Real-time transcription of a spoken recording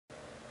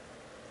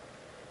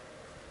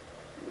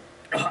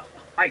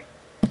Hi!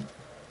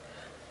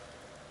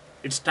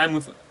 It's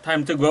time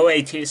to go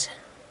 80s.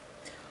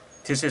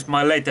 This is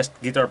my latest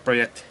guitar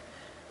project.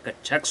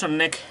 Got Jackson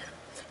neck,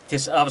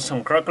 this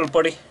awesome crackle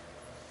body.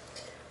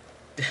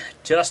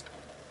 Just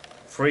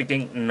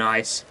freaking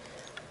nice.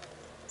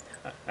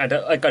 And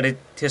I got it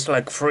just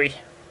like free.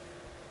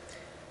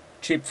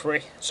 Cheap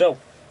free. So,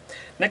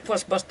 neck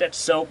was busted,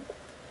 so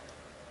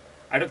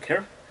I don't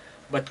care.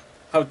 But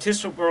how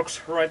this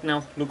works right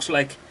now looks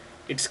like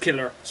it's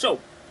killer.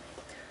 So,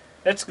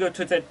 let's go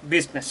to the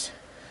business.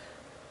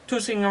 2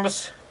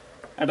 singles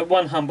and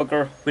 1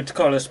 humbucker with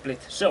color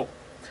split. So,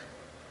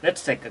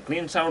 let's take a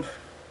clean sound.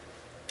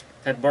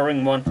 That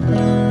boring one.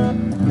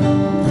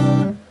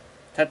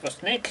 That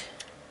was neck.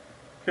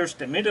 Here's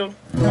the middle.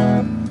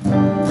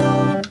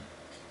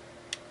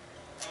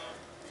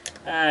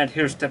 And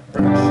here's the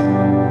bridge.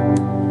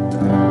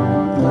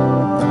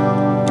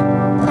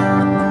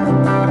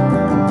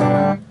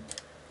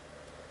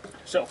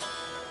 So,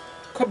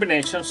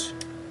 combinations.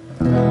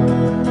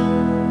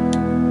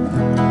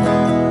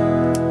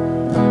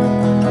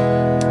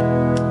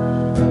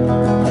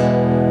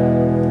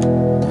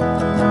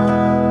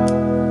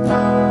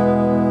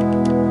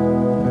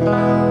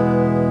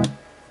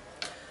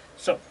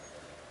 So,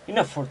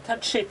 enough for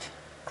that shit.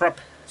 Crap,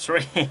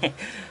 sorry.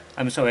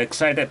 I'm so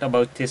excited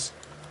about this.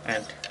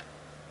 And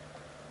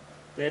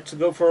let's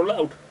go for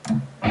loud.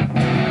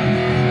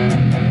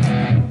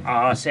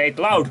 Say it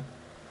loud.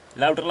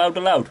 Louder,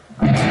 louder, loud.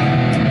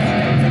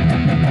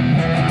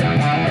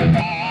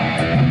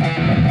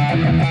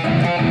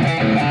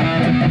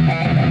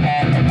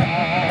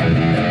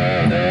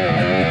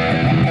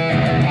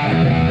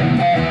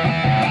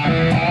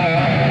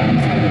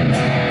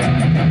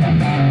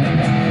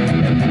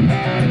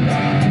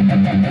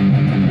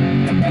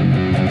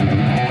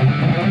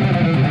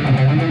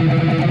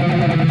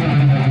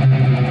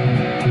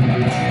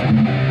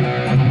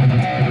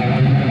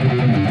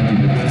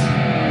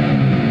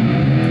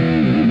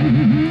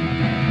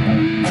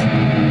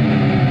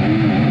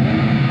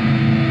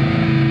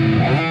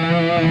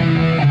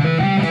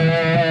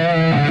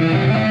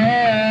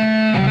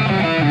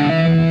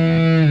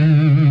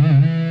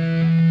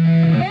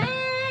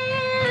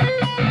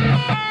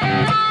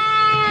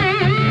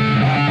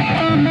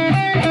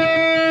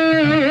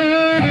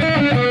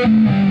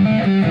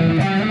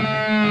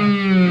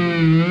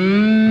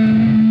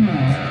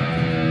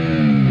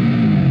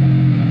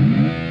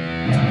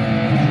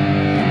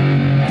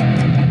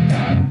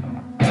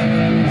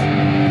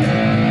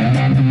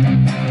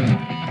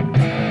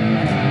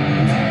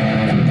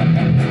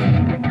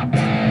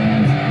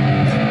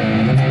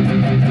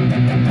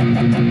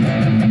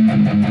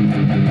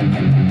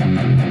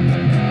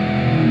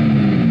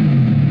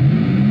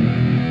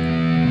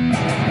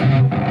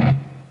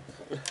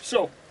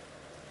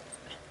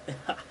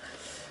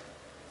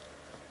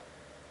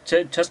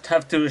 So, just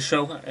have to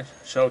show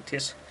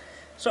this.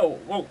 So,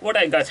 what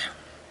I got.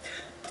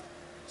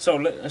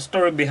 So,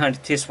 story behind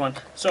this one.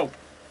 So,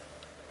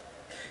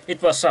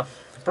 it was a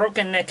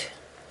broken neck,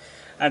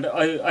 and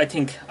I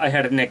think I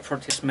had a neck for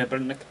this maple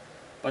neck,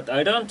 but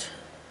I don't.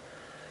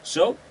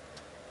 So,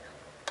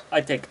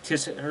 I take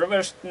this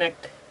reversed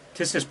neck.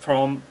 This is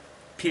from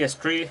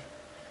PS3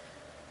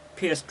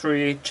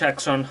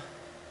 Jackson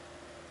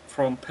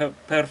from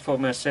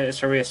Performance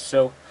series.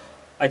 So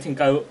I think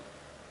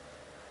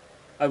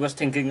I was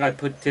thinking I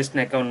put this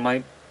neck on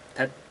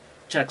that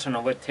Jackson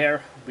over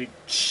there,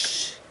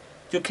 which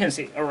you can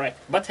see. Alright,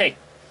 but hey,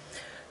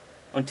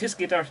 on this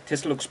guitar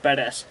this looks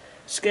badass.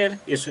 Scale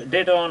is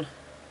dead on,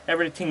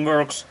 everything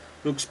works,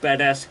 looks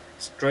badass.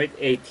 Straight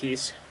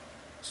 80s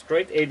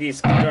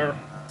guitar.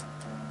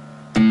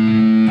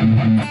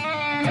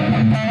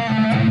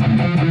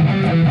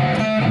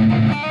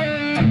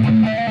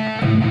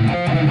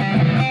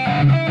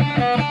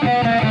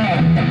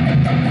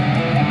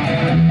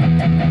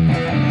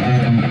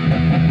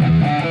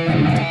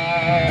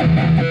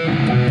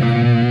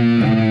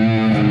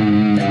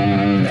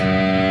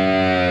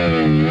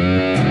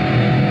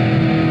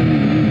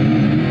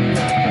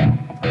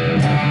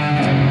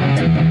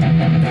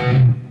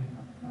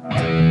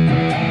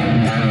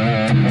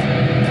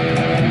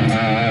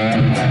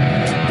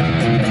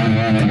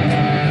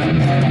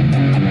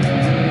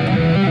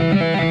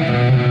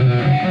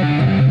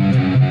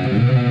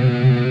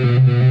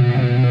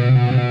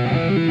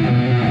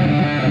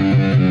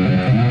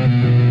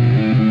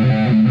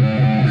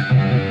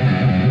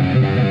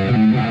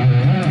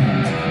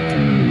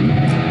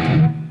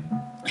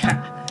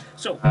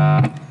 So,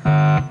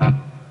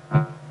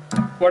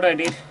 what I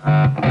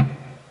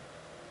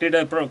did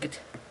I broke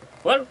it?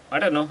 Well, I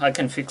don't know, I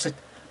can fix it.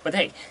 But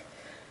hey,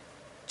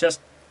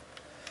 just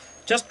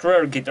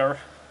rare guitar,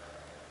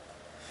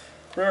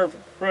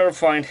 rare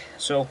find.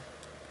 So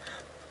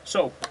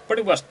but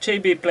it was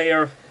JB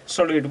player,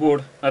 solid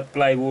wood, not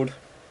plywood.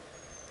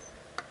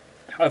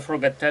 I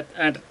forget that.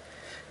 And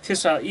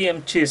these are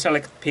EMG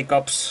select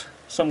pickups,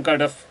 some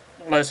kind of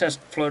licensed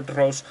float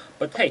rows.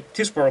 But hey,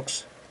 this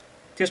works.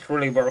 This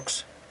really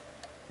works,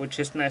 which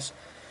is nice.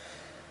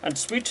 And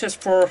switches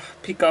for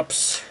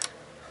pickups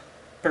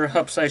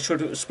Perhaps I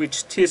should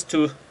switch these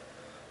two,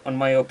 on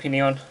my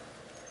opinion.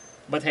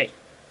 But hey.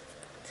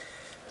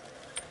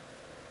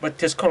 But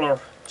this color,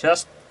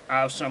 just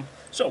awesome.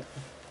 So,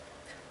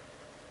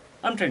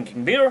 I'm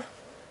drinking beer.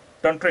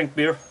 Don't drink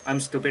beer. I'm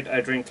stupid.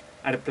 I drink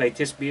and play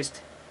this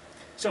beast.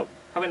 So,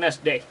 have a nice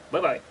day.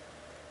 Bye bye.